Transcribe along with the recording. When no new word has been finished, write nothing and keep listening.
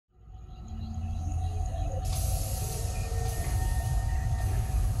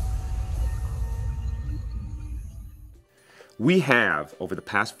We have, over the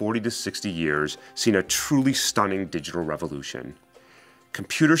past 40 to 60 years, seen a truly stunning digital revolution.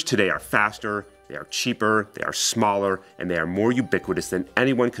 Computers today are faster, they are cheaper, they are smaller, and they are more ubiquitous than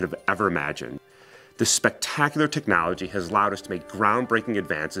anyone could have ever imagined. This spectacular technology has allowed us to make groundbreaking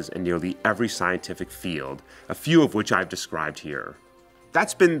advances in nearly every scientific field, a few of which I've described here.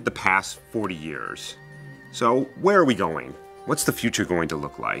 That's been the past 40 years. So where are we going? What's the future going to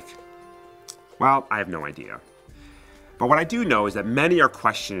look like? Well, I have no idea. But what I do know is that many are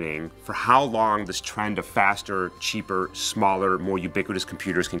questioning for how long this trend of faster, cheaper, smaller, more ubiquitous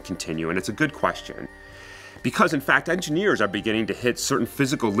computers can continue, and it's a good question. Because in fact, engineers are beginning to hit certain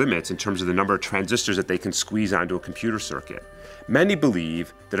physical limits in terms of the number of transistors that they can squeeze onto a computer circuit. Many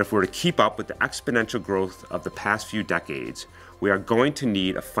believe that if we're to keep up with the exponential growth of the past few decades, we are going to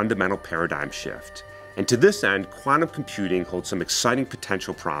need a fundamental paradigm shift. And to this end, quantum computing holds some exciting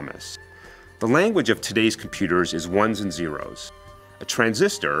potential promise. The language of today's computers is ones and zeros. A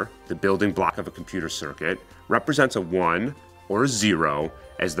transistor, the building block of a computer circuit, represents a 1 or a 0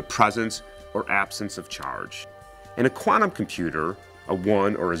 as the presence or absence of charge. In a quantum computer, a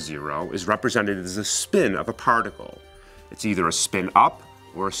 1 or a 0 is represented as a spin of a particle. It's either a spin up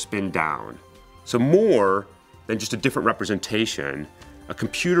or a spin down. So more than just a different representation, a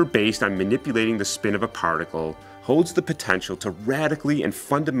computer based on manipulating the spin of a particle holds the potential to radically and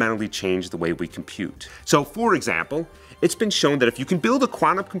fundamentally change the way we compute. So for example, it's been shown that if you can build a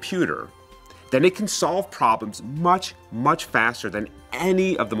quantum computer, then it can solve problems much, much faster than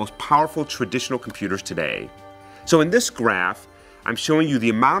any of the most powerful traditional computers today. So in this graph, I'm showing you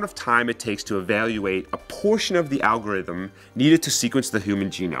the amount of time it takes to evaluate a portion of the algorithm needed to sequence the human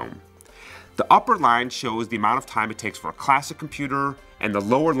genome. The upper line shows the amount of time it takes for a classic computer, and the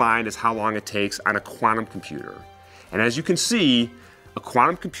lower line is how long it takes on a quantum computer. And as you can see, a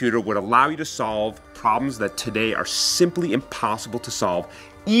quantum computer would allow you to solve problems that today are simply impossible to solve,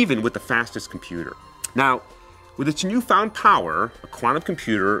 even with the fastest computer. Now, with its newfound power, a quantum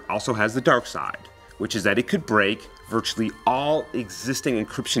computer also has the dark side, which is that it could break virtually all existing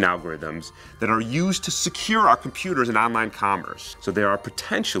encryption algorithms that are used to secure our computers in online commerce. So there are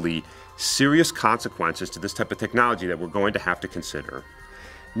potentially serious consequences to this type of technology that we're going to have to consider.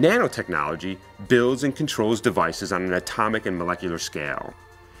 Nanotechnology builds and controls devices on an atomic and molecular scale.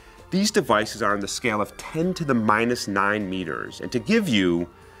 These devices are on the scale of 10 to the minus 9 meters. And to give you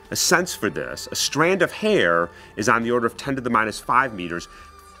a sense for this, a strand of hair is on the order of 10 to the minus 5 meters,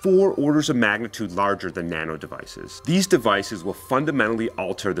 4 orders of magnitude larger than nano devices. These devices will fundamentally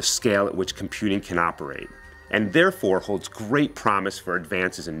alter the scale at which computing can operate, and therefore holds great promise for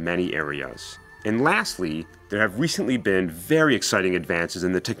advances in many areas. And lastly, there have recently been very exciting advances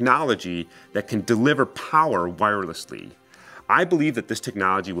in the technology that can deliver power wirelessly. I believe that this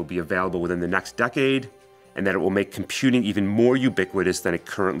technology will be available within the next decade, and that it will make computing even more ubiquitous than it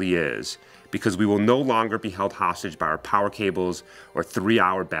currently is, because we will no longer be held hostage by our power cables or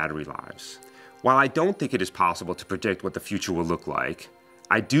 3-hour battery lives. While I don't think it is possible to predict what the future will look like,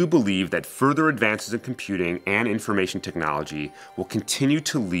 I do believe that further advances in computing and information technology will continue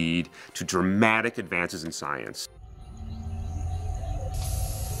to lead to dramatic advances in science.